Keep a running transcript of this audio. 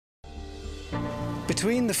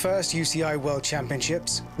Between the first UCI World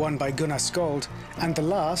Championships, won by Gunnar Skold, and the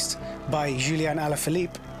last, by Julian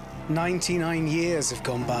Alaphilippe, 99 years have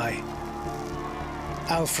gone by.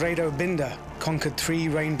 Alfredo Binda conquered 3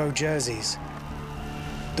 rainbow jerseys.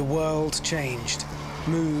 The world changed,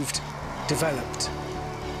 moved, developed.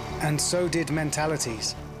 And so did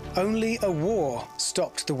mentalities. Only a war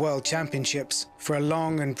stopped the World Championships for a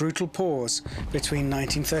long and brutal pause between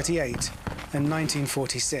 1938 and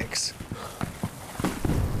 1946.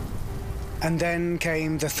 And then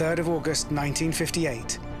came the 3rd of August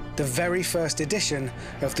 1958. The very first edition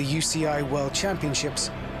of the UCI World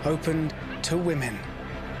Championships opened to women.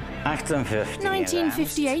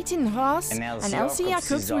 1958 in Reims, and Elsie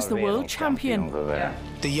Jacobs was the world champion.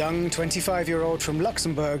 The young 25-year-old from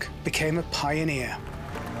Luxembourg became a pioneer.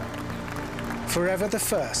 Forever the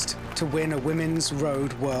first to win a women's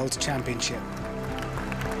road world championship.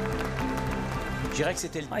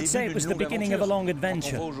 I'd say it was the beginning of a long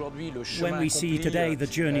adventure. When we see today the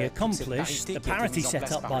journey accomplished, the parity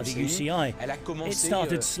set up by the UCI, it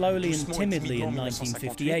started slowly and timidly in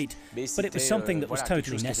 1958, but it was something that was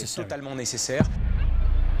totally necessary.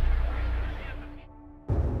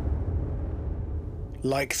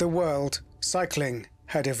 Like the world, cycling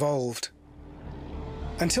had evolved.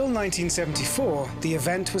 Until 1974, the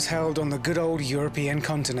event was held on the good old European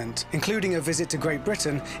continent, including a visit to Great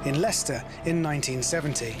Britain in Leicester in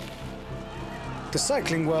 1970. The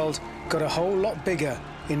cycling world got a whole lot bigger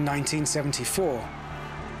in 1974.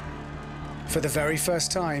 For the very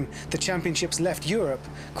first time, the championships left Europe,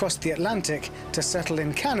 crossed the Atlantic to settle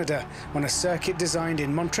in Canada on a circuit designed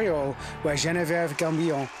in Montreal, where Geneviève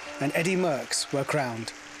Gambillon and Eddy Merckx were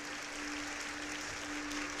crowned.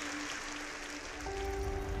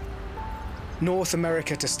 North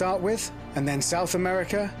America to start with, and then South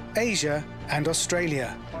America, Asia, and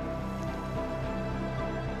Australia.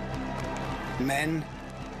 Men,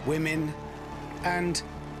 women, and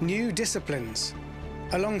new disciplines.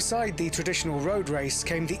 Alongside the traditional road race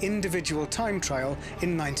came the individual time trial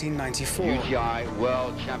in 1994. UCI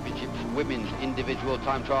World Championships Women's Individual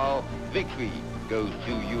Time Trial. Victory goes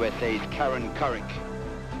to USA's Karen Currick.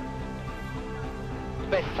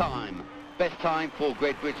 Best time for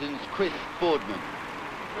Great Britain's Chris Boardman.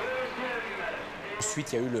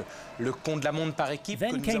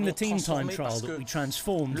 Then came the team time trial that we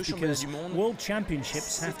transformed because World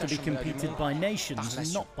Championships have to be competed by nations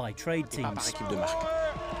and not by trade teams.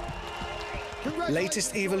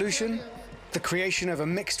 Latest evolution? The creation of a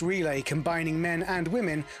mixed relay combining men and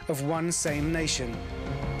women of one same nation.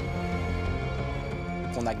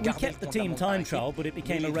 We kept the team time trial, but it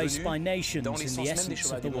became a race by nations in the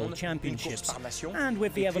essence of the World Championships. And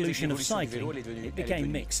with the evolution of cycling, it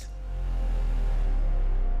became mixed.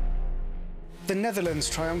 The Netherlands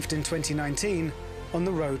triumphed in 2019 on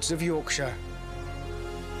the roads of Yorkshire.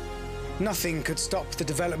 Nothing could stop the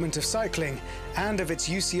development of cycling and of its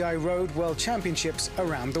UCI Road World Championships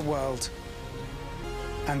around the world.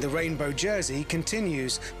 And the rainbow jersey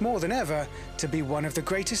continues, more than ever, to be one of the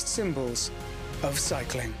greatest symbols of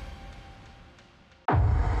cycling.